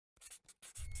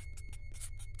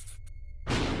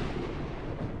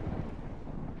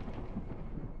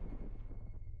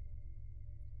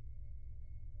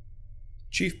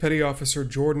Chief Petty Officer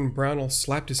Jordan Brownell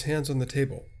slapped his hands on the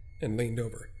table and leaned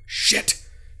over. "Shit!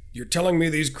 You're telling me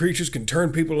these creatures can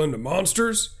turn people into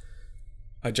monsters?"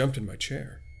 I jumped in my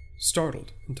chair,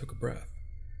 startled, and took a breath.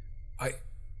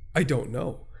 I don't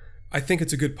know. I think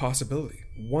it's a good possibility,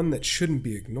 one that shouldn't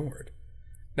be ignored.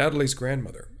 Natalie's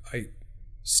grandmother, I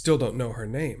still don't know her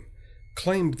name,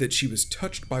 claimed that she was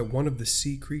touched by one of the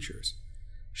sea creatures.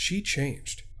 She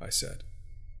changed, I said.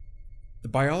 The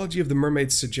biology of the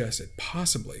mermaids suggested,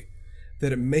 possibly,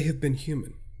 that it may have been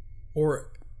human,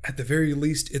 or at the very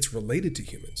least it's related to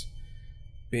humans.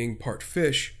 Being part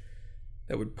fish,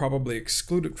 that would probably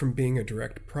exclude it from being a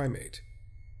direct primate.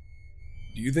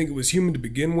 "Do you think it was human to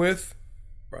begin with?"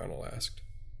 Brownell asked.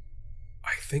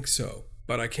 "I think so,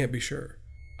 but I can't be sure."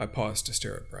 I paused to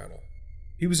stare at Brownell.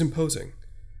 He was imposing,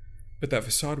 but that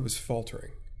facade was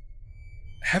faltering.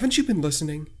 "Haven't you been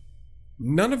listening?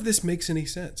 None of this makes any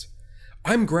sense.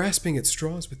 I'm grasping at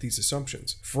straws with these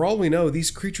assumptions. For all we know,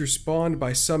 these creatures spawned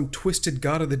by some twisted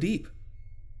god of the deep.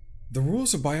 The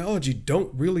rules of biology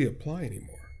don't really apply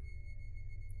anymore."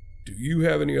 "Do you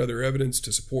have any other evidence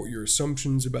to support your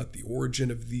assumptions about the origin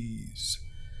of these...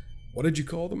 what did you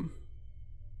call them?"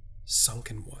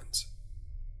 "Sunken ones,"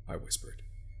 I whispered.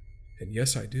 "And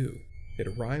yes, I do. It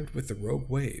arrived with the rogue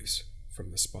waves from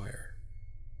the spire."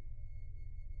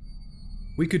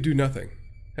 We could do nothing,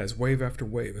 as wave after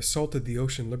wave assaulted the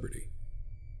ocean liberty.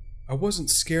 I wasn't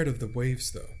scared of the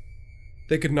waves, though.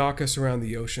 They could knock us around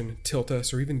the ocean, tilt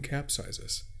us, or even capsize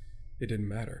us. It didn't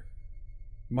matter.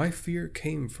 My fear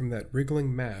came from that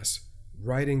wriggling mass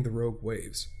riding the rogue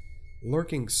waves,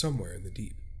 lurking somewhere in the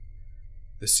deep.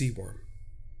 The sea worm.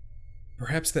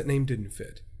 Perhaps that name didn't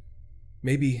fit.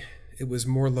 Maybe it was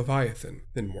more Leviathan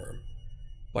than worm,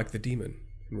 like the demon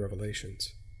in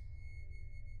Revelations.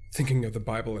 Thinking of the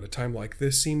Bible at a time like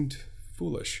this seemed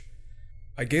foolish.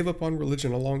 I gave up on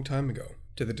religion a long time ago,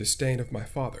 to the disdain of my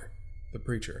father, the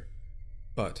preacher.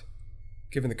 But,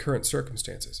 given the current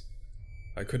circumstances,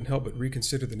 I couldn't help but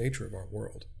reconsider the nature of our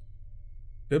world.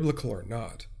 Biblical or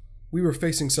not, we were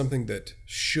facing something that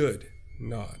should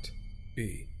not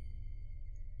be.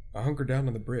 I hunkered down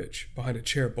on the bridge, behind a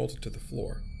chair bolted to the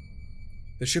floor.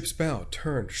 The ship's bow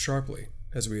turned sharply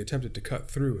as we attempted to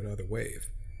cut through another wave.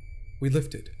 We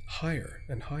lifted higher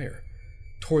and higher,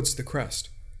 towards the crest,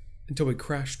 until we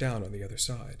crashed down on the other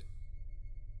side.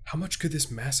 How much could this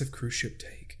massive cruise ship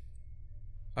take?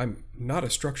 I'm not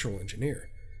a structural engineer,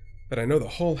 but I know the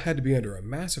hull had to be under a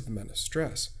massive amount of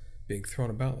stress being thrown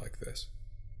about like this.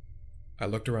 I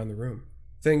looked around the room.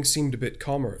 Things seemed a bit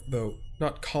calmer, though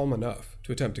not calm enough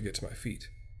to attempt to get to my feet.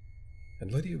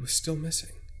 And Lydia was still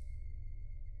missing.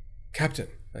 "Captain,"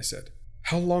 I said,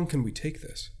 "how long can we take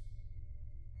this?"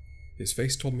 His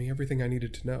face told me everything I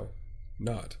needed to know.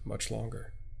 Not much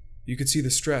longer. You could see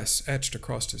the stress etched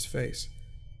across his face,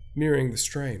 mirroring the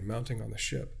strain mounting on the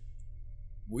ship.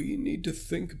 "We need to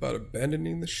think about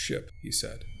abandoning the ship," he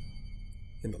said.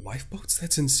 "In the lifeboats?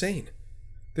 That's insane.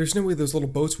 There's no way those little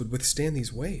boats would withstand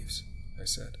these waves," I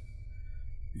said.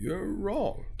 "You're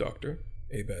wrong, Doctor,"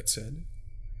 Abad said.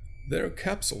 "They're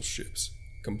capsule ships,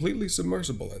 completely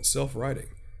submersible and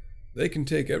self-righting. They can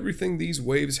take everything these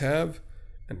waves have,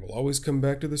 and will always come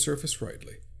back to the surface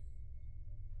rightly."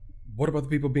 "What about the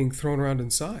people being thrown around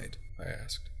inside?" I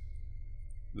asked.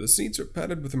 "The seats are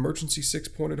padded with emergency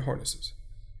 6-pointed harnesses.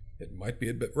 It might be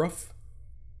a bit rough,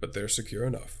 but they're secure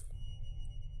enough."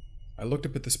 I looked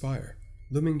up at the spire,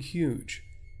 looming huge,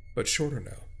 but shorter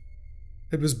now.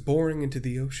 It was boring into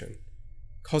the ocean,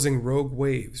 causing rogue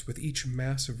waves with each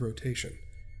massive rotation,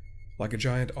 like a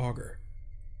giant auger.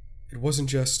 It wasn't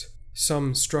just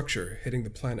some structure hitting the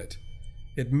planet.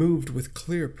 It moved with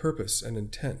clear purpose and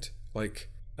intent, like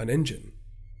an engine.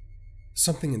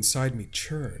 Something inside me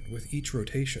churned with each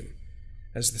rotation.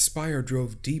 As the spire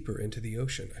drove deeper into the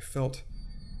ocean, I felt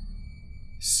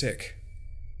sick.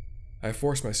 I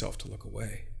forced myself to look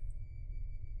away.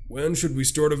 "When should we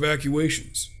start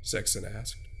evacuations?" Sexton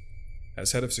asked.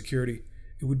 As head of security,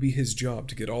 it would be his job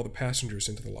to get all the passengers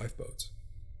into the lifeboats.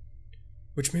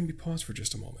 Which made me pause for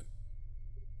just a moment.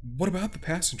 What about the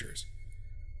passengers?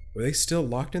 Were they still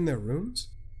locked in their rooms?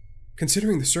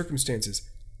 Considering the circumstances,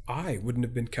 I wouldn't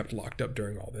have been kept locked up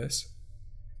during all this.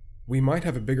 We might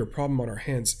have a bigger problem on our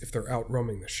hands if they're out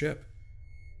roaming the ship.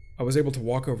 I was able to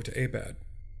walk over to Abad,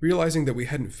 realizing that we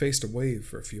hadn't faced a wave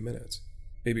for a few minutes.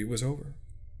 Maybe it was over.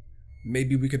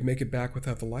 Maybe we could make it back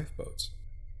without the lifeboats.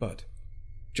 But,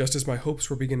 just as my hopes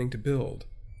were beginning to build,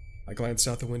 I glanced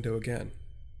out the window again.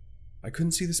 I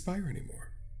couldn't see the spire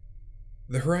anymore.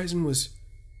 The horizon was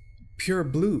pure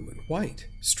blue and white,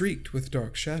 streaked with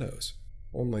dark shadows.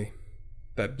 Only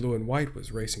that blue and white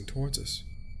was racing towards us.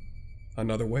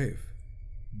 Another wave.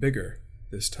 Bigger,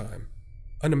 this time.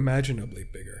 Unimaginably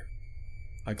bigger.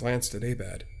 I glanced at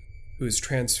Abad, who was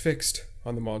transfixed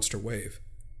on the monster wave.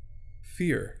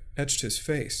 Fear etched his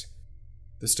face.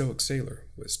 The stoic sailor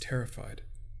was terrified.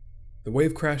 The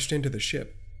wave crashed into the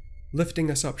ship,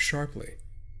 lifting us up sharply.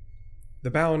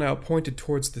 The bow now pointed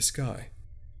towards the sky.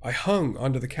 I hung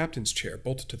onto the captain's chair,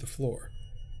 bolted to the floor.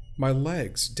 My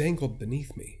legs dangled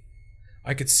beneath me.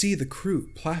 I could see the crew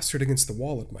plastered against the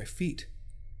wall at my feet.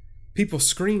 People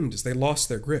screamed as they lost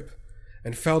their grip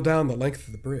and fell down the length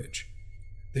of the bridge.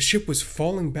 The ship was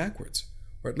falling backwards,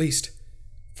 or at least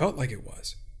felt like it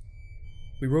was.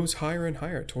 We rose higher and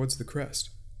higher towards the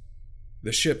crest.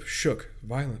 The ship shook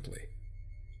violently.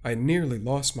 I nearly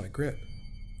lost my grip.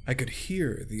 I could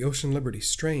hear the Ocean Liberty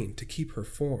strain to keep her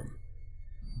form.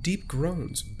 Deep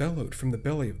groans bellowed from the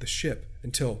belly of the ship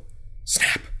until,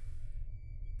 snap!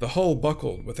 The hull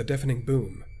buckled with a deafening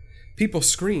boom. People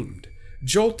screamed,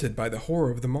 jolted by the horror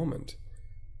of the moment.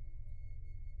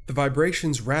 The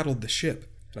vibrations rattled the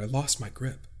ship, and I lost my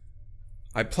grip.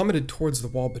 I plummeted towards the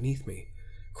wall beneath me,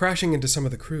 crashing into some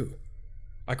of the crew.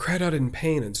 I cried out in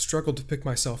pain and struggled to pick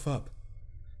myself up.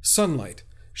 Sunlight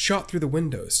shot through the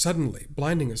windows, suddenly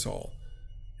blinding us all,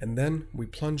 and then we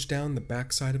plunged down the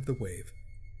backside of the wave.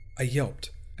 I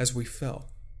yelped as we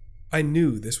fell. I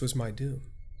knew this was my doom.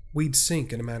 We'd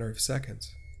sink in a matter of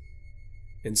seconds.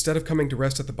 Instead of coming to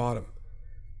rest at the bottom,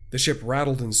 the ship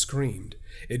rattled and screamed.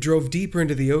 It drove deeper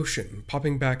into the ocean,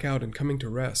 popping back out and coming to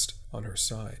rest on her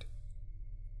side.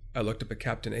 I looked up at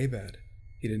Captain Abad.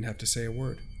 He didn't have to say a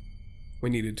word. We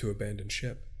needed to abandon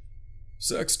ship.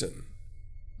 "Sexton,"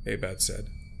 Abad said,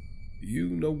 "you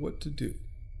know what to do."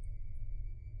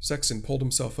 Sexton pulled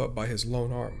himself up by his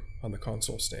lone arm on the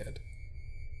console stand.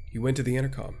 He went to the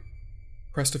intercom,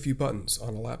 pressed a few buttons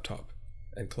on a laptop,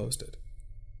 and closed it.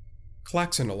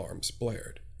 Klaxon alarms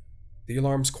blared. The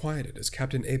alarms quieted as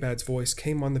Captain Abad's voice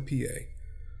came on the PA.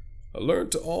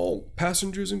 "Alert to all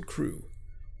passengers and crew.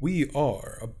 We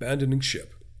are abandoning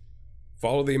ship.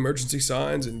 Follow the emergency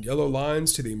signs and yellow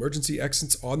lines to the emergency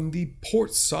exits on the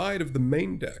port side of the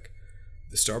main deck.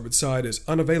 The starboard side is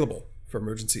unavailable for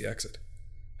emergency exit.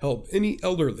 Help any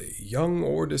elderly, young,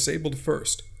 or disabled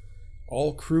first.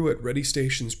 All crew at ready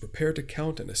stations prepare to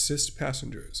count and assist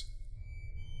passengers."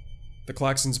 The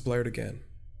klaxons blared again,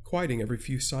 quieting every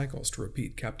few cycles to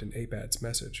repeat Captain Abad's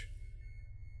message.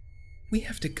 "We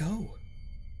have to go,"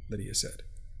 Lydia said.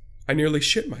 I nearly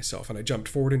shit myself and I jumped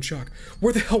forward in shock.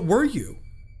 "Where the hell were you?"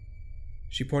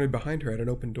 She pointed behind her at an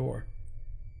open door.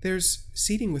 "There's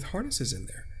seating with harnesses in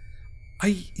there.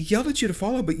 I yelled at you to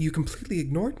follow, but you completely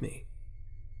ignored me."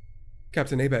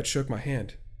 Captain Abad shook my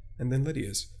hand, and then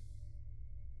Lydia's.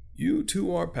 "You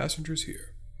two are passengers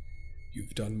here.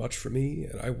 You've done much for me,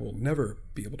 and I will never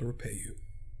be able to repay you.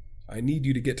 I need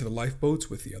you to get to the lifeboats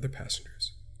with the other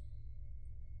passengers."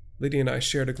 Lydia and I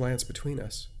shared a glance between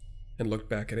us, and looked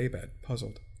back at Abad,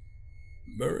 puzzled.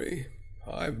 "Murray,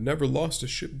 I've never lost a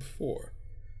ship before.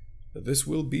 This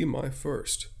will be my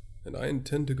first, and I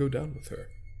intend to go down with her,"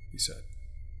 he said.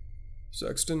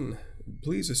 "Sexton,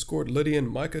 please escort Lydia and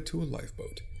Micah to a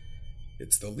lifeboat.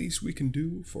 It's the least we can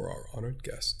do for our honored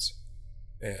guests.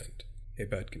 And,"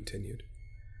 Abad continued,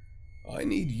 "I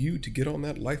need you to get on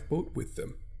that lifeboat with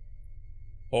them."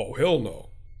 "Oh, hell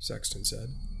no," Sexton said.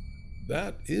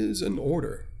 "That is an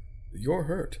order. You're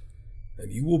hurt,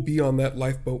 and you will be on that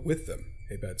lifeboat with them,"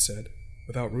 Abad said,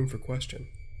 without room for question.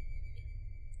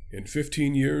 "In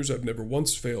 15 years, I've never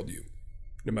once failed you.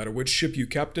 No matter which ship you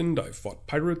captained, I've fought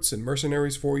pirates and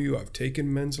mercenaries for you. I've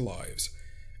taken men's lives.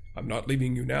 I'm not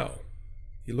leaving you now."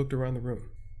 He looked around the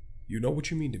room. "You know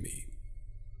what you mean to me."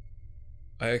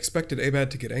 I expected Abad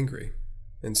to get angry.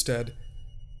 Instead,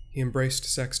 he embraced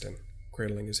Sexton,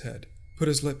 cradling his head, put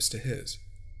his lips to his.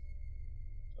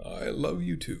 "I love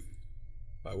you too.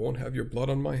 I won't have your blood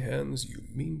on my hands. You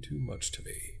mean too much to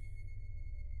me."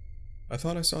 I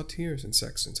thought I saw tears in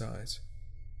Sexton's eyes.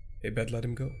 Abad let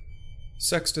him go.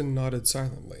 Sexton nodded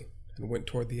silently and went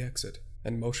toward the exit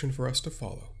and motioned for us to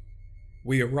follow.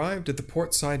 We arrived at the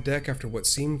port side deck after what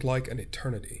seemed like an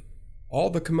eternity. All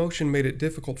the commotion made it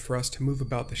difficult for us to move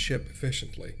about the ship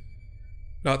efficiently.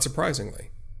 Not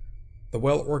surprisingly, the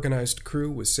well-organized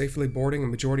crew was safely boarding a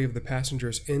majority of the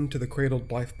passengers into the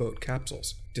cradled lifeboat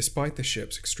capsules, despite the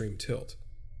ship's extreme tilt.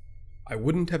 I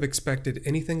wouldn't have expected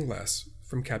anything less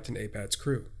from Captain Abad's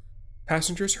crew.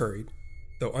 Passengers hurried,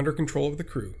 though under control of the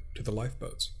crew, to the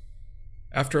lifeboats.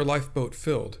 After a lifeboat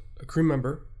filled, a crew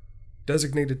member,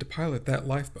 designated to pilot that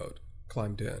lifeboat,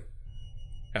 climbed in.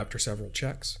 After several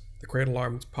checks, the cradle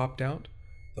arms popped out,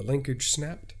 the linkage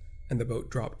snapped, and the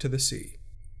boat dropped to the sea.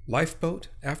 Lifeboat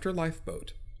after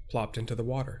lifeboat plopped into the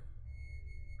water.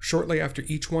 Shortly after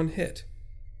each one hit,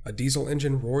 a diesel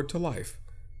engine roared to life,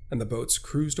 and the boats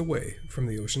cruised away from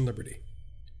the Ocean Liberty.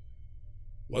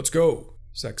 "Let's go,"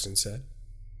 Sexton said.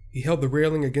 He held the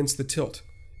railing against the tilt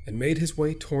and made his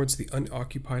way towards the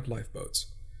unoccupied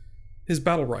lifeboats. His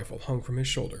battle rifle hung from his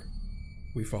shoulder.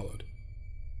 We followed.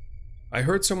 I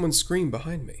heard someone scream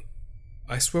behind me.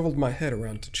 I swiveled my head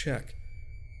around to check.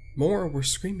 More were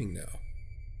screaming now.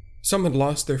 Some had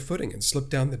lost their footing and slipped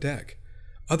down the deck.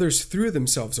 Others threw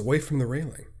themselves away from the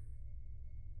railing.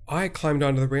 I climbed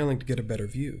onto the railing to get a better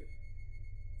view.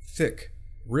 Thick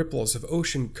ripples of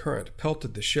ocean current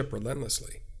pelted the ship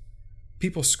relentlessly.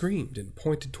 People screamed and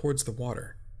pointed towards the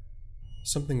water.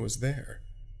 Something was there,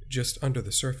 just under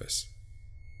the surface.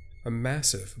 A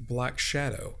massive black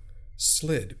shadow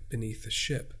slid beneath the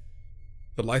ship.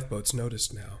 The lifeboats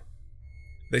noticed now.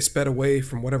 They sped away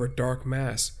from whatever dark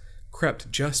mass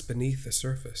crept just beneath the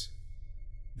surface.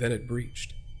 Then it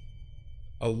breached.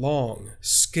 A long,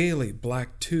 scaly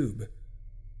black tube.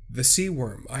 The sea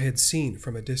worm I had seen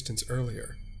from a distance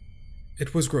earlier.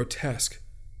 It was grotesque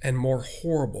and more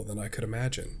horrible than I could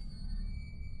imagine.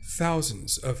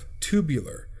 Thousands of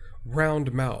tubular,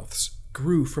 round mouths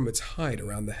grew from its hide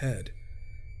around the head.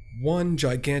 One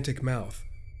gigantic mouth,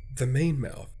 the main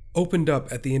mouth, opened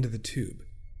up at the end of the tube.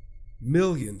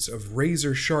 Millions of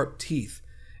razor-sharp teeth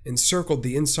encircled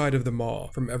the inside of the maw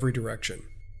from every direction,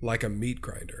 like a meat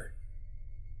grinder.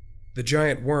 The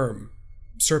giant worm,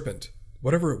 serpent,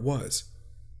 whatever it was,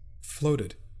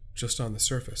 floated just on the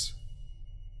surface.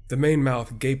 The main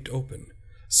mouth gaped open,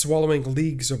 swallowing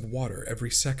leagues of water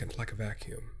every second like a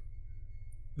vacuum.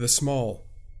 The small,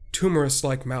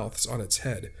 tumorous-like mouths on its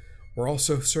head were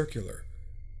also circular,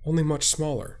 only much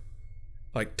smaller,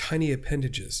 like tiny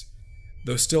appendages,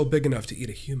 though still big enough to eat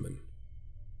a human.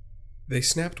 They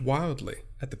snapped wildly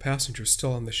at the passengers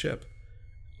still on the ship,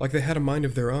 like they had a mind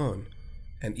of their own,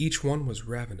 and each one was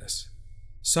ravenous.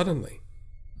 Suddenly,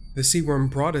 the sea worm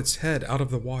brought its head out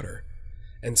of the water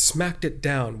and smacked it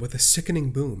down with a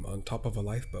sickening boom on top of a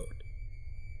lifeboat.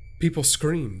 People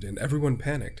screamed and everyone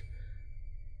panicked.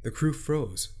 The crew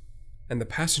froze, and the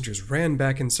passengers ran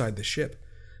back inside the ship,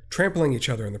 trampling each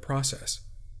other in the process.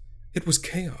 It was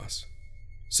chaos.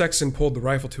 Sexton pulled the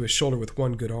rifle to his shoulder with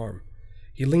one good arm.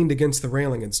 He leaned against the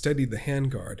railing and steadied the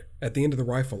handguard at the end of the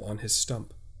rifle on his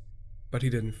stump. But he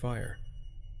didn't fire.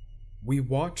 We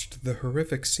watched the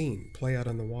horrific scene play out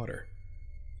on the water.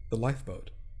 The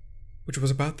lifeboat, which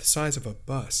was about the size of a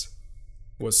bus,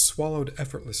 was swallowed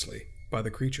effortlessly by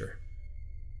the creature.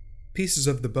 Pieces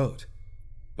of the boat,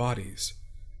 bodies,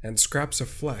 and scraps of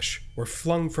flesh were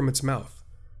flung from its mouth,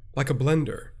 like a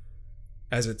blender,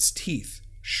 as its teeth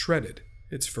shredded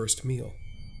its first meal.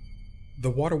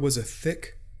 The water was a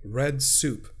thick, red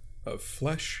soup of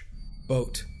flesh,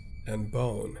 boat, and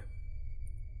bone.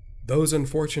 Those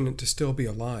unfortunate to still be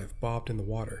alive bobbed in the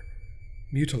water,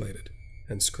 mutilated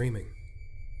and screaming.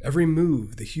 Every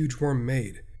move the huge worm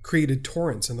made created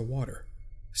torrents in the water,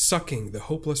 sucking the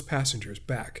hopeless passengers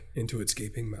back into its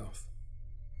gaping mouth.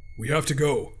 "We have to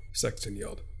go," Sexton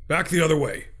yelled. "Back the other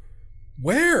way."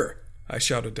 "Where?" I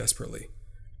shouted desperately.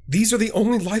 "These are the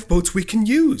only lifeboats we can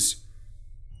use."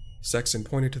 Sexton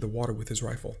pointed to the water with his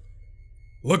rifle.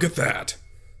 "Look at that!"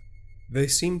 They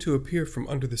seemed to appear from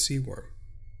under the sea worm.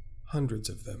 Hundreds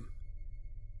of them.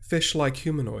 Fish-like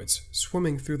humanoids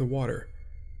swimming through the water,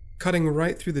 cutting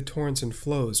right through the torrents and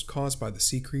flows caused by the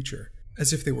sea creature,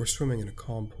 as if they were swimming in a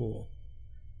calm pool.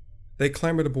 They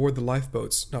clambered aboard the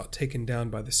lifeboats not taken down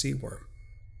by the sea worm.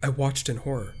 I watched in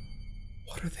horror.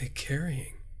 What are they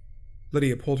carrying?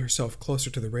 Lydia pulled herself closer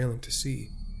to the railing to see.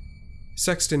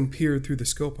 Sexton peered through the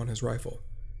scope on his rifle.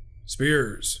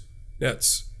 Spears,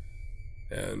 nets,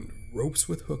 and ropes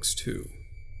with hooks too.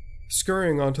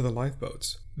 Scurrying onto the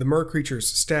lifeboats, the mer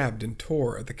creatures stabbed and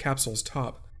tore at the capsule's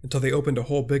top until they opened a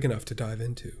hole big enough to dive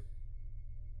into.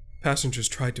 Passengers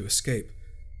tried to escape,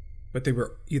 but they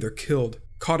were either killed,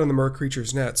 caught in the mer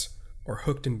creatures' nets, or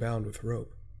hooked and bound with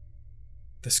rope.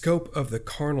 The scope of the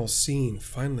carnal scene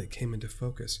finally came into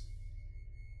focus.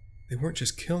 They weren't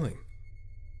just killing.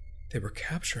 They were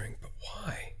capturing, but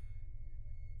why?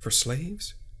 For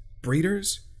slaves?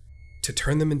 Breeders? To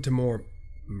turn them into more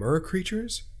mer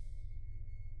creatures?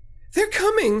 "They're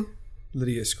coming!"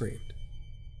 Lydia screamed.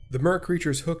 The mer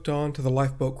creatures hooked on to the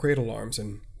lifeboat cradle arms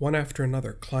and, one after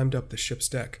another, climbed up the ship's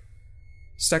deck.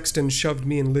 Sexton shoved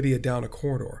me and Lydia down a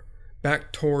corridor,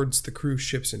 back towards the cruise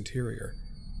ship's interior.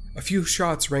 A few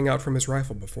shots rang out from his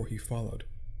rifle before he followed.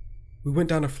 We went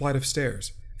down a flight of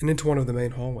stairs and into one of the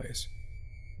main hallways.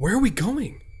 "Where are we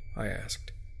going?" I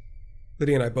asked.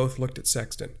 Lydia and I both looked at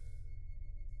Sexton.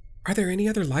 "Are there any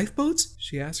other lifeboats?"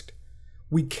 she asked.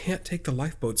 We can't take the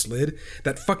lifeboats, Lyd.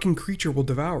 That fucking creature will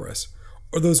devour us,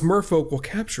 or those merfolk will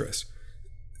capture us.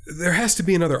 There has to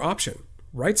be another option.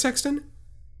 Right, Sexton?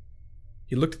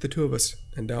 He looked at the two of us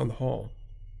and down the hall.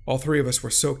 All three of us were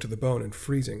soaked to the bone and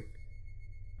freezing.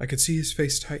 I could see his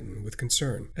face tighten with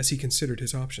concern as he considered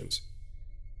his options.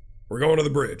 "We're going to the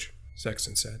bridge,"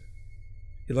 Sexton said.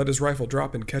 He let his rifle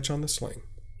drop and catch on the sling.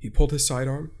 He pulled his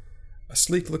sidearm, a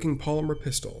sleek-looking polymer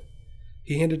pistol.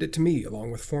 He handed it to me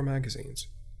along with 4 magazines.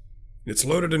 "It's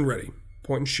loaded and ready.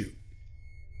 Point and shoot."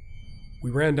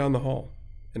 We ran down the hall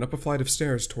and up a flight of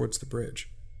stairs towards the bridge.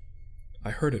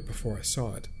 I heard it before I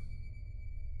saw it.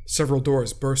 Several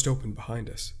doors burst open behind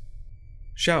us.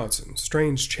 Shouts and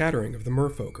strange chattering of the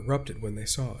merfolk erupted when they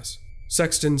saw us.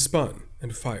 Sexton spun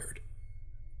and fired.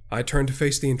 I turned to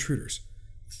face the intruders.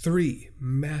 3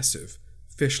 massive,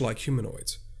 fish-like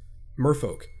humanoids.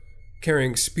 Merfolk,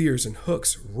 carrying spears and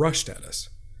hooks, rushed at us.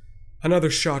 Another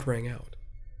shot rang out.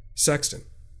 Sexton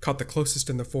caught the closest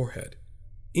in the forehead.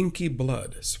 Inky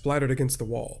blood splattered against the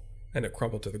wall, and it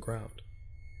crumbled to the ground.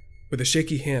 With a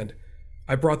shaky hand,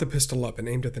 I brought the pistol up and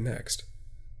aimed at the next.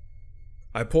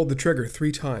 I pulled the trigger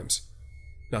 3 times.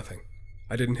 Nothing.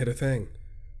 I didn't hit a thing.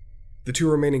 The 2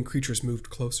 remaining creatures moved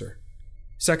closer.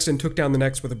 Sexton took down the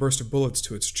next with a burst of bullets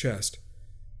to its chest.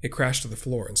 It crashed to the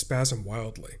floor and spasmed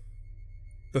wildly.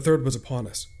 The third was upon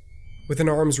us, within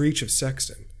arm's reach of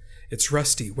Sexton. Its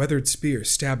rusty, weathered spear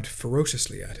stabbed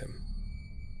ferociously at him.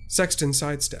 Sexton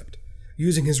sidestepped,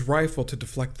 using his rifle to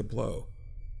deflect the blow.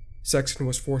 Sexton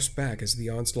was forced back as the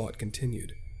onslaught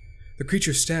continued. The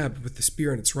creature stabbed with the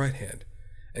spear in its right hand,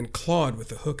 and clawed with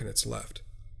the hook in its left.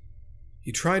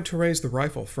 He tried to raise the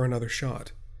rifle for another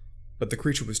shot, but the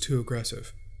creature was too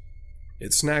aggressive.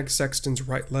 It snagged Sexton's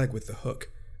right leg with the hook,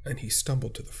 and he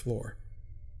stumbled to the floor.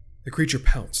 The creature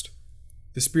pounced,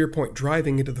 the spear point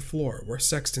driving into the floor where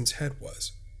Sexton's head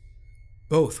was.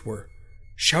 Both were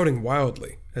shouting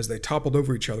wildly as they toppled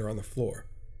over each other on the floor.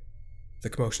 The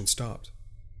commotion stopped.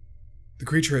 The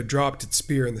creature had dropped its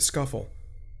spear in the scuffle,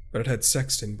 but it had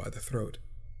Sexton by the throat.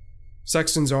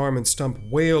 Sexton's arm and stump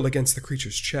wailed against the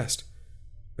creature's chest,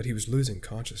 but he was losing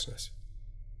consciousness.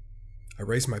 I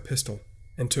raised my pistol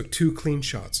and took 2 clean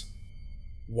shots.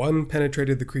 One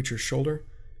penetrated the creature's shoulder,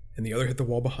 and the other hit the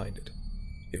wall behind it.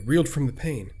 It reeled from the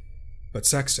pain, but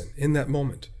Sexton, in that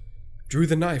moment, drew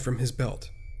the knife from his belt,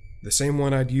 the same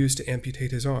one I'd used to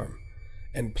amputate his arm,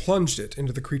 and plunged it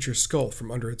into the creature's skull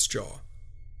from under its jaw.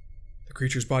 The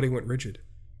creature's body went rigid.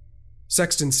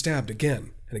 Sexton stabbed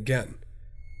again and again,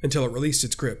 until it released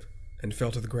its grip and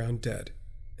fell to the ground dead,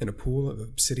 in a pool of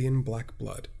obsidian black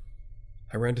blood.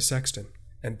 I ran to Sexton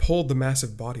and pulled the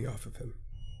massive body off of him.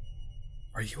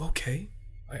 "Are you okay?"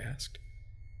 I asked.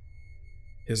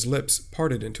 His lips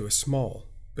parted into a small,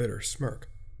 bitter smirk.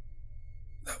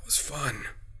 "That was fun,"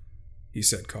 he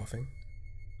said, coughing.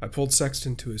 I pulled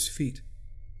Sexton to his feet.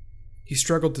 He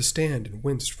struggled to stand and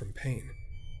winced from pain.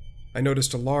 I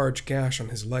noticed a large gash on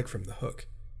his leg from the hook.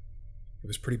 It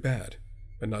was pretty bad,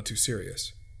 but not too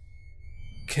serious.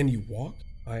 "Can you walk?"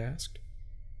 I asked.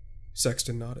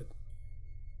 Sexton nodded.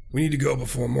 "We need to go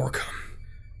before more come.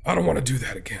 I don't want to do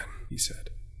that again," he said.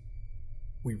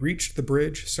 We reached the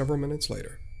bridge several minutes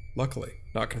later, luckily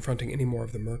not confronting any more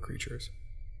of the mer creatures.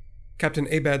 Captain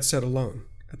Abad sat alone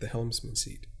at the helmsman's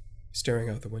seat, staring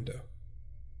out the window.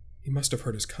 He must have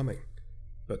heard us coming,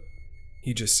 but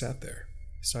he just sat there,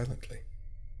 silently.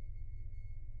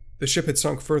 The ship had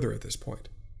sunk further at this point.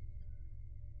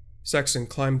 Sexton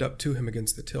climbed up to him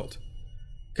against the tilt.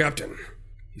 "Captain,"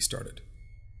 he started.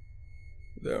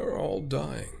 "They're all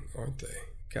dying, aren't they?"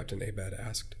 Captain Abad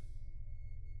asked.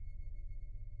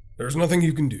 "There's nothing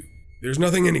you can do. There's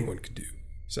nothing anyone can do,"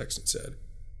 Sexton said.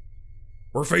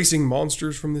 "We're facing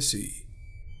monsters from the sea."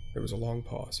 There was a long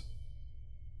pause.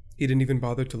 He didn't even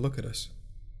bother to look at us.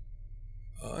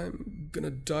 "I'm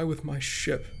gonna die with my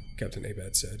ship," Captain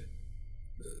Abad said.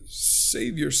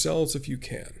 "Save yourselves if you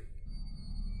can."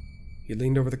 He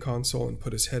leaned over the console and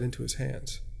put his head into his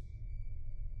hands.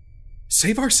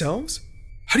 "Save ourselves?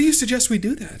 How do you suggest we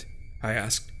do that?" I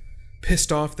asked,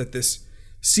 pissed off that this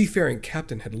seafaring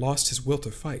captain had lost his will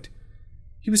to fight.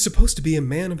 He was supposed to be a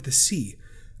man of the sea,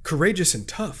 courageous and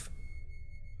tough.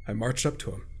 I marched up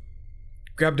to him,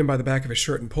 grabbed him by the back of his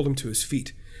shirt and pulled him to his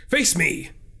feet. "Face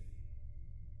me!"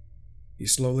 He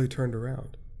slowly turned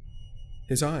around.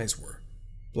 His eyes were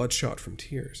bloodshot from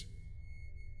tears.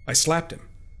 I slapped him.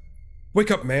 "Wake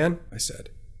up, man," I said.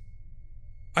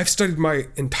 "I've studied my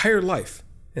entire life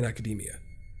in academia.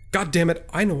 God damn it,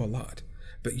 I know a lot,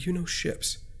 but you know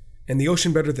ships and the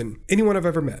ocean better than anyone I've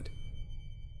ever met."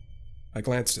 I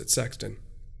glanced at Sexton,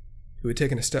 who had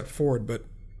taken a step forward, but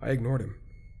I ignored him.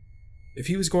 If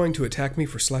he was going to attack me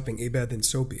for slapping Abad, then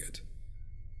so be it.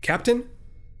 Captain,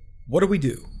 what do we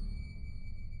do?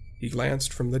 He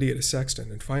glanced from Lydia to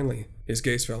Sexton, and finally his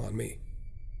gaze fell on me.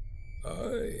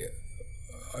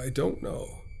 I don't know.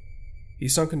 He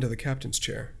sunk into the captain's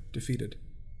chair, defeated.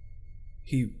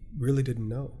 He really didn't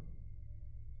know.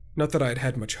 Not that I had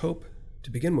had much hope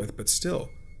to begin with, but still,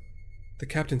 the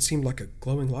captain seemed like a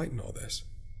glowing light in all this.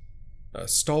 A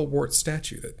stalwart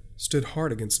statue that stood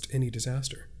hard against any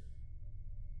disaster.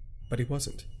 But he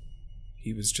wasn't.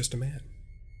 He was just a man,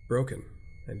 broken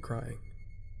and crying.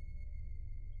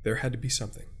 There had to be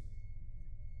something.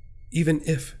 Even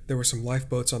if there were some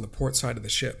lifeboats on the port side of the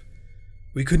ship,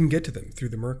 we couldn't get to them through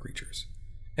the mer creatures.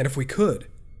 And if we could,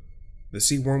 the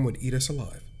sea worm would eat us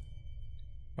alive.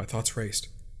 My thoughts raced.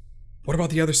 What about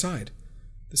the other side?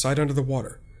 The side under the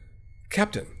water?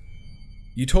 Captain,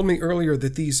 you told me earlier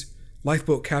that these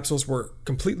lifeboat capsules were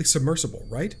completely submersible,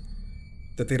 right?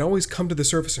 That they'd always come to the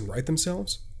surface and right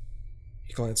themselves?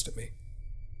 He glanced at me.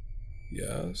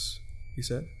 Yes, he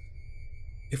said.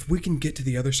 If we can get to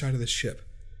the other side of the ship,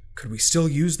 could we still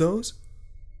use those?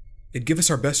 It'd give us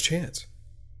our best chance.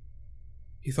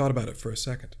 He thought about it for a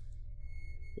second.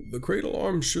 The cradle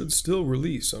arms should still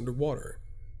release underwater.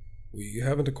 We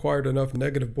haven't acquired enough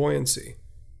negative buoyancy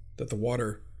that the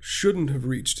water shouldn't have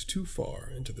reached too far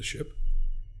into the ship.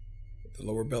 The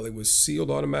lower belly was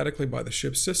sealed automatically by the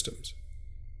ship's systems.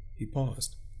 He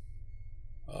paused.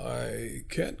 I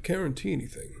can't guarantee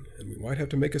anything, and we might have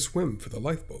to make a swim for the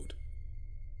lifeboat.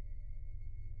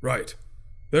 Right.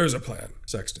 There's a plan,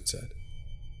 Sexton said.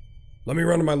 Let me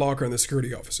run to my locker in the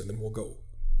security office, and then we'll go.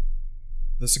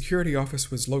 The security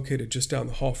office was located just down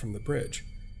the hall from the bridge,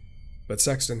 but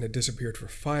Sexton had disappeared for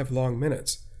 5 long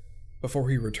minutes before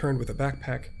he returned with a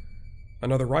backpack,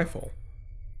 another rifle,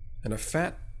 and a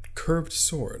fat, curved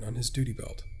sword on his duty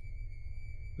belt.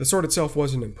 The sword itself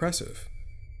wasn't impressive,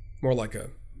 more like a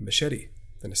machete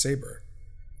than a saber.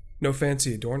 No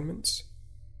fancy adornments.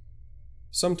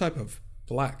 Some type of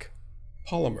black,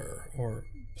 polymer, or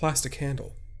plastic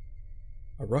handle.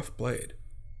 A rough blade.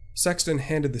 Sexton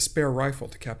handed the spare rifle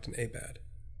to Captain Abad.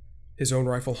 His own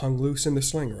rifle hung loose in the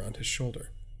sling around his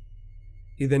shoulder.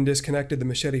 He then disconnected the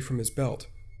machete from his belt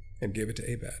and gave it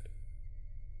to Abad.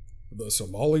 The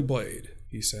Somali blade,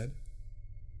 he said.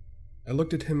 I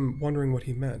looked at him, wondering what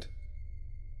he meant.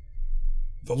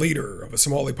 The leader of a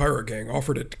Somali pirate gang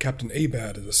offered it to Captain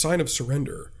Abad as a sign of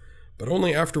surrender, but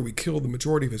only after we killed the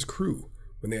majority of his crew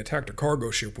when they attacked a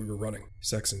cargo ship we were running,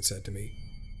 Sexton said to me.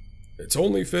 It's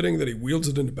only fitting that he wields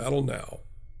it into battle now,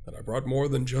 and I brought more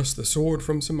than just the sword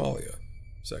from Somalia,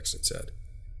 Sexton said.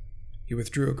 He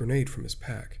withdrew a grenade from his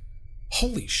pack.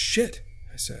 Holy shit,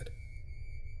 I said.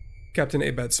 Captain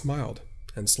Abad smiled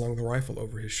and slung the rifle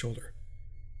over his shoulder.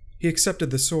 He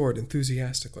accepted the sword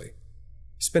enthusiastically,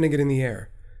 spinning it in the air,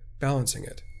 balancing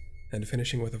it, and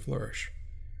finishing with a flourish.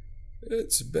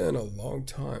 It's been a long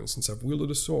time since I've wielded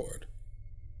a sword,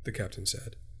 the captain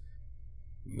said.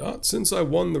 Not since I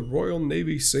won the Royal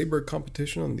Navy saber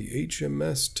competition on the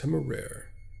HMS Temeraire.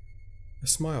 A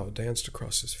smile danced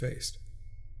across his face.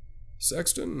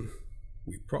 Sexton,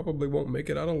 we probably won't make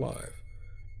it out alive,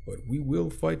 but we will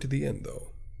fight to the end,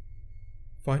 though.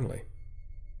 Finally,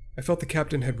 I felt the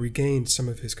captain had regained some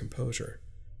of his composure.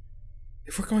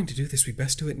 If we're going to do this, we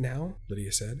best do it now,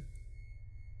 Lydia said.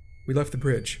 We left the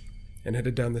bridge and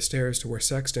headed down the stairs to where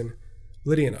Sexton,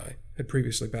 Lydia, and I had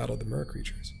previously battled the mer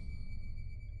creatures.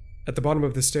 At the bottom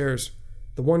of the stairs,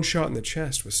 the one shot in the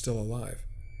chest was still alive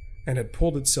and had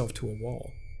pulled itself to a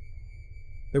wall.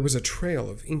 There was a trail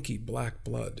of inky black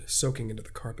blood soaking into the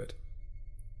carpet.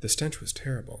 The stench was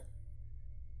terrible.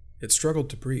 It struggled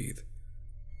to breathe.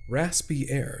 Raspy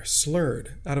air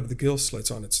slurred out of the gill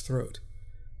slits on its throat.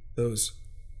 Those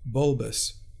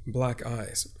bulbous, black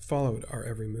eyes followed our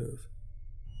every move.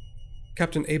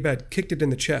 Captain Abad kicked it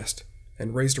in the chest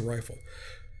and raised a rifle.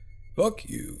 Fuck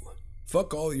you.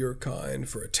 Fuck all your kind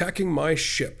for attacking my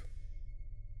ship.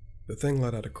 The thing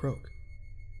let out a croak.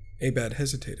 Abad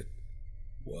hesitated.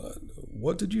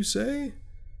 What did you say?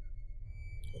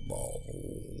 The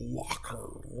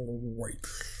locker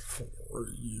waits for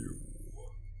you,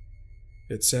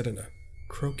 it said in a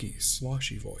croaky,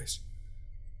 sloshy voice.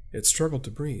 It struggled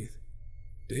to breathe.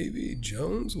 Davy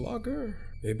Jones' locker?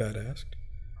 Abad asked,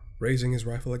 raising his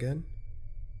rifle again.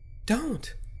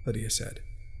 Don't, Lydia said.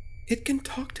 It can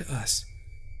talk to us.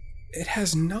 It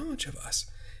has knowledge of us.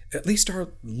 At least our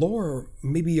lore,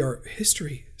 maybe our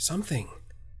history, something.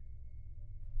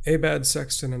 Abad,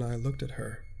 Sexton, and I looked at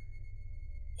her.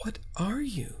 What are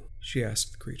you? She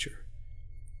asked the creature.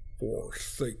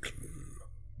 Forsaken.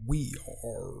 We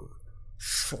are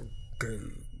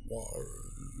sunken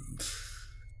ones.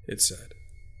 it said.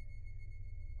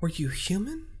 Were you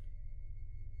human?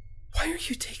 Why are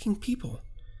you taking people?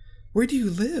 Where do you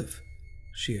live?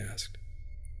 She asked,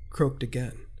 croaked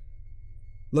again,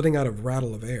 letting out a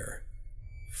rattle of air.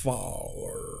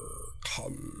 Father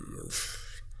comes,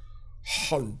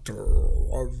 hunter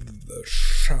of the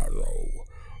shadow,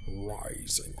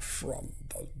 rising from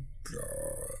the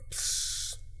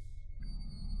depths.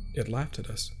 It laughed at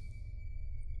us.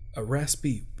 A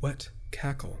raspy, wet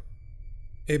cackle.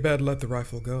 Abad let the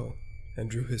rifle go and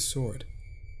drew his sword.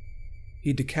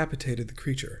 He decapitated the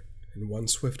creature in one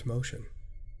swift motion.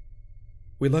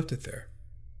 We left it there,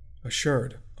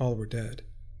 assured all were dead.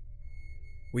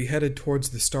 We headed towards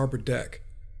the starboard deck,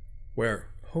 where,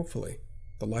 hopefully,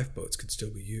 the lifeboats could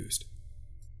still be used.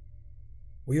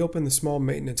 We opened the small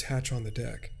maintenance hatch on the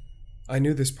deck. I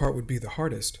knew this part would be the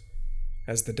hardest,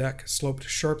 as the deck sloped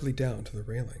sharply down to the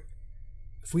railing.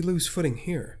 If we lose footing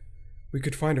here, we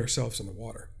could find ourselves in the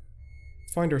water.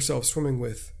 Find ourselves swimming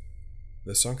with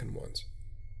the sunken ones.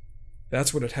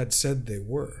 That's what it had said they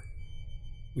were.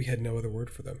 We had no other word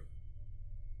for them.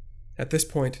 At this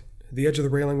point, the edge of the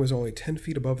railing was only 10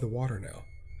 feet above the water now,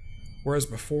 whereas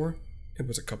before, it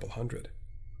was a couple hundred.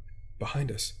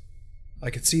 Behind us, I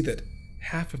could see that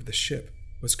half of the ship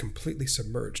was completely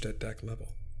submerged at deck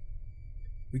level.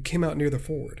 We came out near the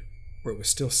forward, where it was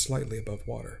still slightly above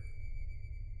water.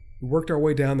 We worked our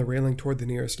way down the railing toward the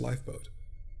nearest lifeboat,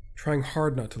 trying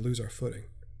hard not to lose our footing.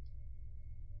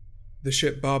 The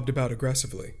ship bobbed about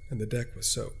aggressively, and the deck was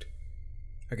soaked.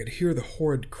 I could hear the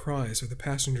horrid cries of the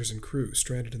passengers and crew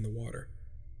stranded in the water.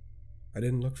 I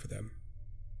didn't look for them.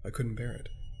 I couldn't bear it.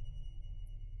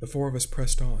 The four of us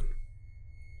pressed on.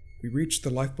 We reached the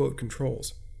lifeboat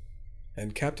controls,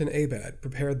 and Captain Abad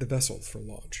prepared the vessel for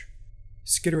launch.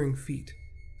 Skittering feet,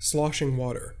 sloshing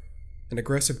water, and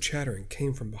aggressive chattering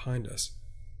came from behind us,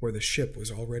 where the ship was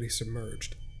already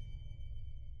submerged.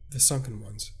 The sunken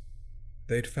ones.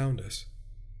 They'd found us.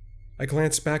 I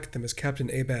glanced back at them as Captain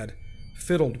Abad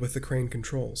fiddled with the crane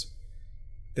controls.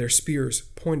 Their spears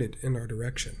pointed in our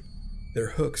direction,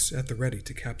 their hooks at the ready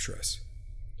to capture us.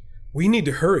 "We need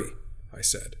to hurry," I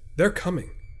said. "They're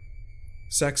coming."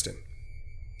 Sexton,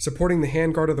 supporting the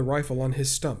handguard of the rifle on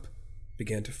his stump,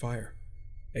 began to fire.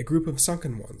 A group of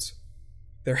sunken ones,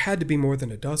 there had to be more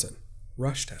than a dozen,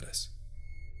 rushed at us.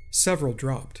 Several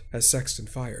dropped as Sexton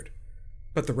fired,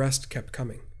 but the rest kept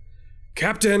coming.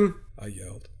 "Captain!" I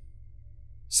yelled.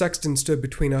 Sexton stood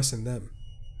between us and them,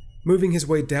 moving his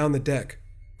way down the deck,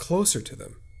 closer to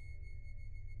them.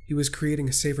 He was creating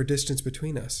a safer distance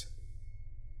between us.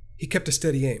 He kept a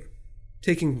steady aim,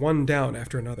 taking one down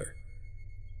after another.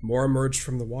 More emerged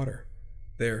from the water.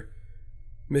 Their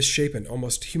misshapen,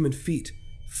 almost human feet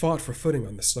fought for footing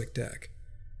on the slick deck.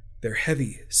 Their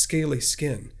heavy, scaly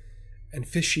skin and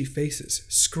fishy faces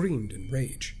screamed in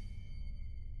rage.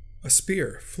 A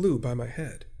spear flew by my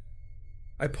head.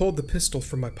 I pulled the pistol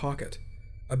from my pocket.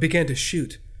 I began to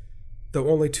shoot, though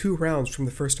only 2 rounds from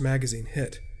the first magazine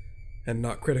hit, and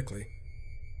not critically.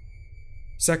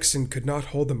 Sexton could not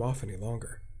hold them off any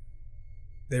longer.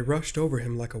 They rushed over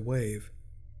him like a wave.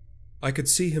 I could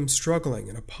see him struggling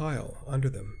in a pile under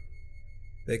them.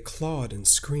 They clawed and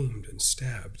screamed and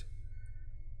stabbed.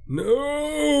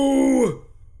 "No!"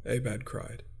 Abad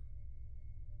cried.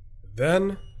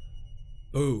 Then,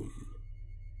 boom.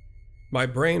 My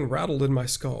brain rattled in my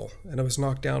skull, and I was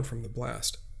knocked down from the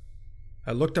blast.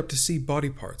 I looked up to see body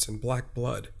parts and black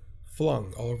blood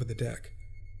flung all over the deck.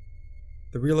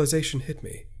 The realization hit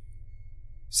me.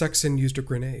 Sexton used a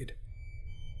grenade.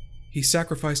 He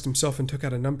sacrificed himself and took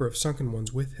out a number of sunken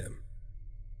ones with him,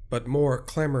 but more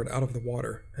clambered out of the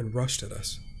water and rushed at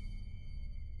us.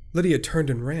 Lydia turned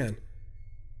and ran,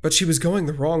 but she was going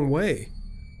the wrong way.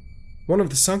 One of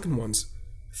the sunken ones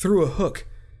threw a hook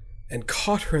and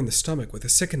caught her in the stomach with a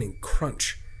sickening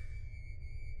crunch.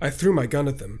 I threw my gun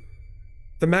at them.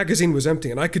 The magazine was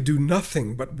empty, and I could do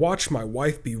nothing but watch my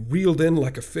wife be reeled in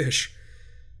like a fish.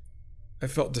 I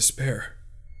felt despair,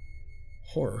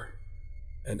 horror,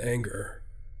 and anger.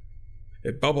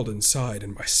 It bubbled inside,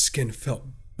 and my skin felt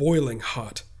boiling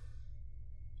hot.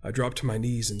 I dropped to my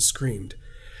knees and screamed,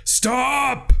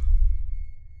 "Stop!"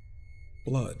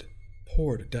 Blood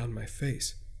poured down my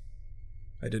face.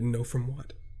 I didn't know from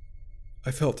what.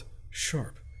 I felt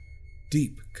sharp,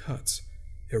 deep cuts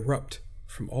erupt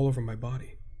from all over my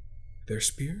body. Their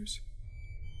spears?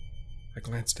 I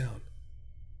glanced down.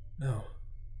 No,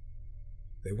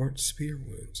 they weren't spear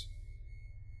wounds.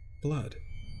 Blood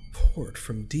poured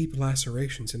from deep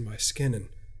lacerations in my skin and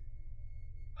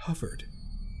hovered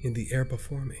in the air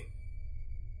before me.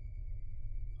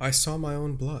 I saw my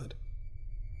own blood,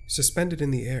 suspended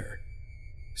in the air,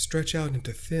 stretch out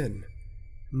into thin,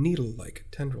 needle-like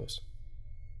tendrils.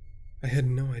 I had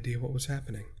no idea what was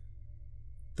happening.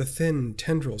 The thin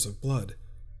tendrils of blood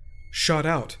shot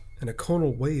out in a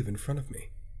conal wave in front of me.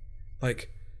 Like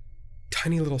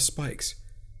tiny little spikes,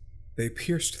 they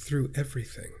pierced through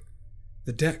everything.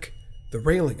 The deck, the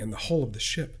railing, and the hull of the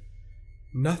ship.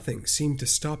 Nothing seemed to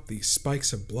stop these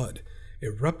spikes of blood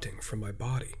erupting from my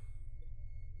body.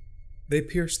 They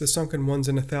pierced the sunken ones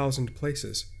in 1,000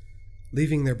 places,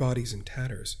 leaving their bodies in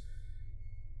tatters.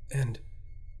 And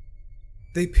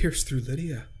they pierced through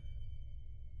Lydia.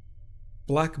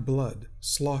 Black blood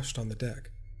sloshed on the deck,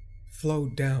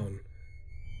 flowed down,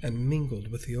 and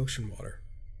mingled with the ocean water.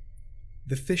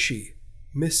 The fishy,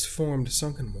 misformed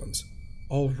sunken ones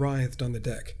all writhed on the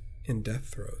deck in death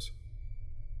throes.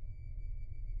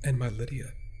 And my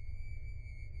Lydia,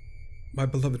 my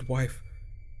beloved wife,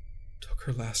 took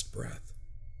her last breath,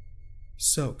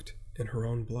 soaked in her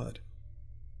own blood.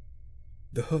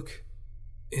 The hook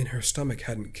in her stomach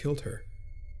hadn't killed her.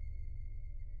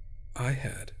 I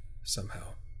had,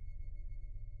 somehow.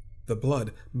 The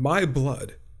blood, my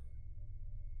blood.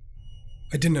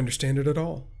 I didn't understand it at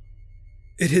all.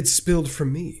 It had spilled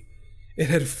from me. It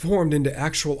had formed into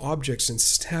actual objects and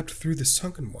stabbed through the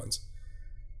sunken ones.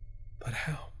 But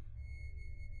how?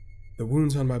 The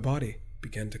wounds on my body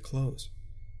began to close.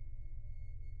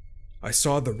 I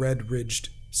saw the red-ridged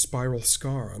spiral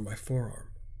scar on my forearm,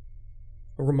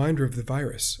 a reminder of the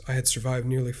virus I had survived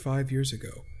nearly 5 years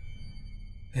ago.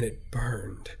 And it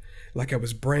burned like I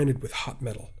was branded with hot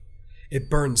metal. It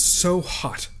burned so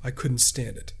hot I couldn't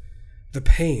stand it. The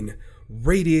pain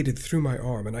radiated through my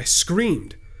arm, and I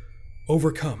screamed,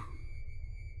 overcome.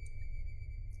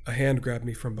 A hand grabbed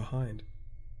me from behind.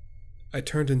 I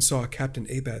turned and saw Captain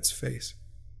Abad's face.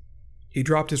 He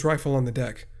dropped his rifle on the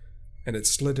deck, and it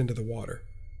slid into the water.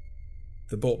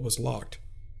 The bolt was locked.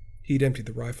 He'd emptied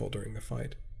the rifle during the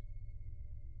fight.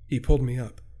 He pulled me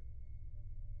up.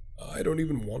 "I don't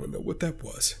even want to know what that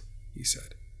was," he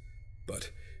said.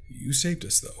 "But you saved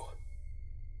us, though."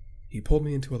 He pulled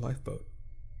me into a lifeboat.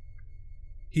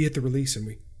 He hit the release and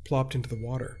we plopped into the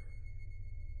water.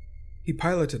 He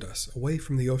piloted us away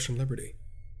from the Ocean Liberty.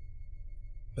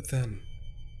 But then,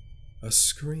 a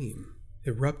scream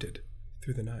erupted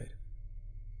through the night.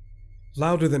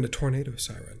 Louder than a tornado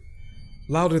siren,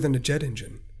 louder than a jet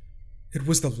engine. It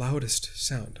was the loudest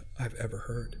sound I've ever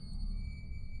heard.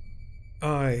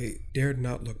 I dared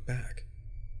not look back,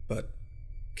 but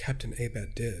Captain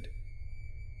Abad did.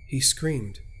 He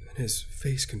screamed, and his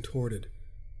face contorted.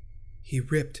 He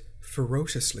ripped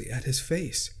ferociously at his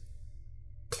face,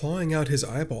 clawing out his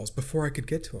eyeballs before I could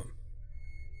get to him.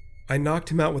 I knocked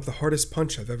him out with the hardest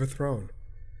punch I've ever thrown.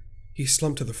 He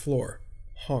slumped to the floor,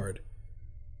 hard.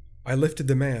 I lifted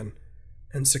the man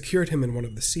and secured him in one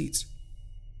of the seats.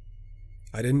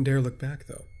 I didn't dare look back,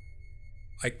 though.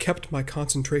 I kept my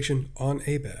concentration on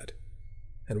Abad,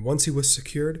 and once he was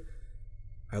secured,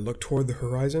 I looked toward the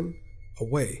horizon,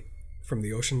 away from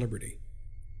the Ocean Liberty,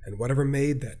 and whatever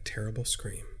made that terrible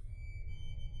scream.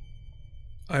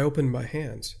 I opened my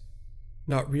hands,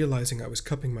 not realizing I was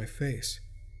cupping my face.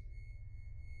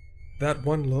 That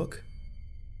one look,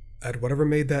 at whatever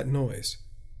made that noise,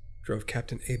 drove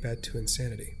Captain Abad to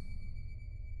insanity.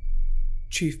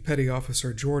 Chief Petty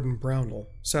Officer Jordan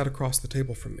Brownell sat across the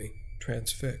table from me,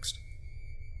 transfixed.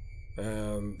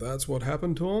 "And that's what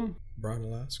happened to him?"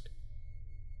 Brownell asked.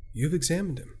 "You've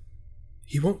examined him.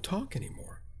 He won't talk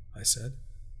anymore," I said.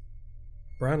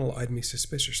 Brownell eyed me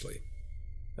suspiciously.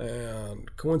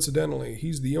 "And coincidentally,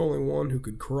 he's the only one who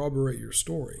could corroborate your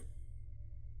story."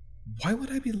 "Why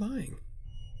would I be lying?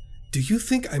 Do you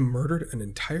think I murdered an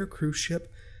entire cruise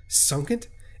ship, sunk it,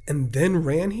 and then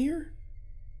ran here?"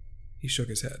 He shook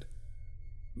his head.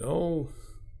 "No,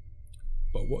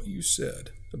 but what you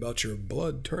said about your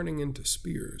blood turning into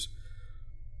spears,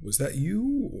 was that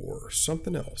you or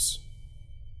something else?"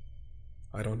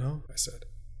 "I don't know," I said.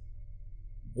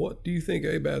 "What do you think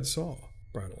Abad saw?"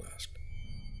 Brownell asked.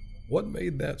 "What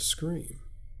made that scream?"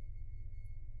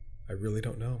 "I really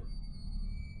don't know.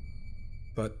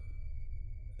 But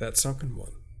that sunken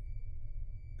one,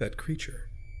 that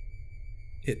creature,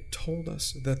 it told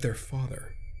us that their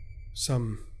father,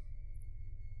 some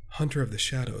hunter of the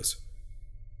shadows,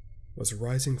 was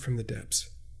rising from the depths.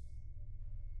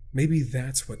 Maybe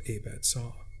that's what Abad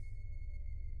saw."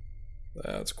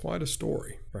 "That's quite a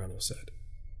story," Brownell said.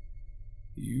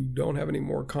 "You don't have any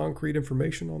more concrete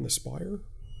information on the spire?"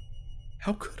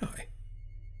 "How could I?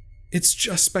 It's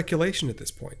just speculation at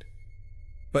this point.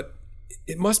 But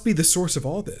it must be the source of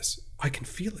all this. I can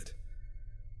feel it.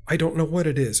 I don't know what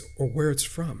it is or where it's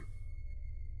from."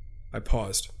 I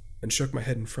paused and shook my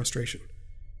head in frustration.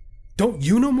 Don't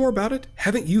you know more about it?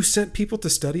 Haven't you sent people to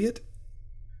study it?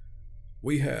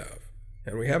 We have,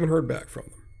 and we haven't heard back from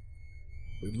them.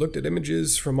 We've looked at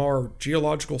images from our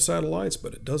geological satellites,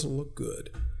 but it doesn't look good.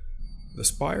 The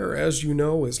spire, as you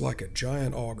know, is like a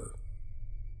giant auger.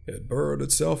 It burrowed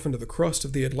itself into the crust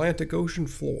of the Atlantic Ocean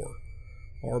floor.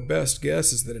 Our best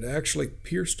guess is that it actually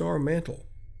pierced our mantle.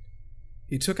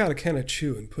 He took out a can of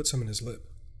chew and put some in his lip.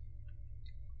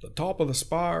 The top of the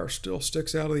spire still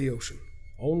sticks out of the ocean,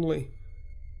 only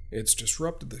it's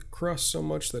disrupted the crust so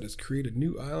much that it's created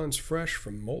new islands fresh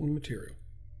from molten material.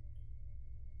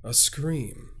 A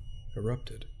scream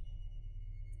erupted.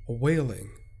 A wailing,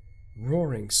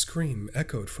 roaring scream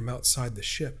echoed from outside the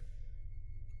ship.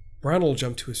 Brownell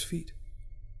jumped to his feet.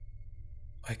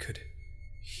 I could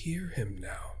hear him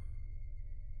now,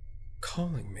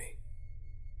 calling me.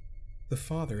 The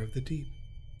Father of the Deep.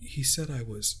 He said I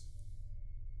was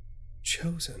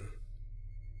chosen.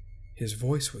 His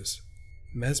voice was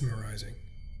mesmerizing.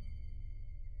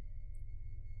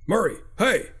 Murray,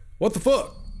 hey, what the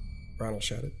fuck? Brownell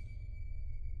shouted.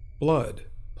 Blood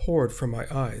poured from my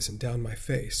eyes and down my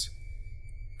face.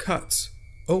 Cuts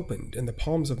opened in the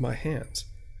palms of my hands,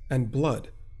 and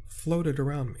blood floated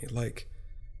around me like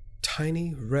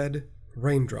tiny red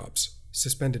raindrops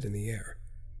suspended in the air.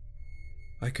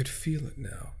 I could feel it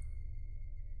now.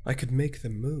 I could make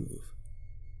them move.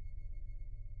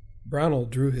 Brownell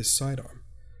drew his sidearm.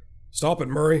 Stop it,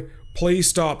 Murray. Please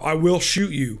stop. I will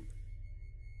shoot you.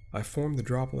 I formed the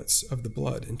droplets of the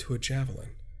blood into a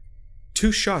javelin.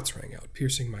 2 shots rang out,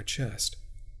 piercing my chest.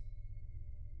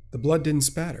 The blood didn't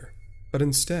spatter, but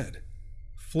instead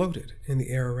floated in the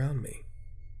air around me.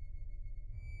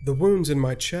 The wounds in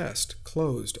my chest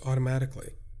closed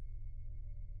automatically,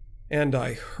 and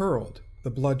I hurled the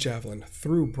blood javelin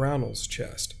through Brownell's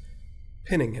chest,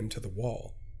 pinning him to the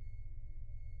wall.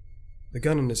 The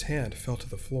gun in his hand fell to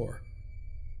the floor.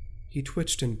 He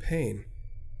twitched in pain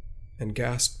and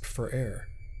gasped for air.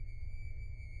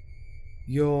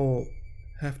 You'll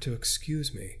have to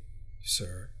excuse me,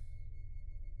 sir,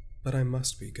 but I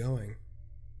must be going.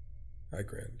 I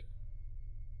grinned.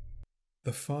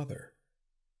 The Father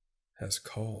has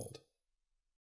called.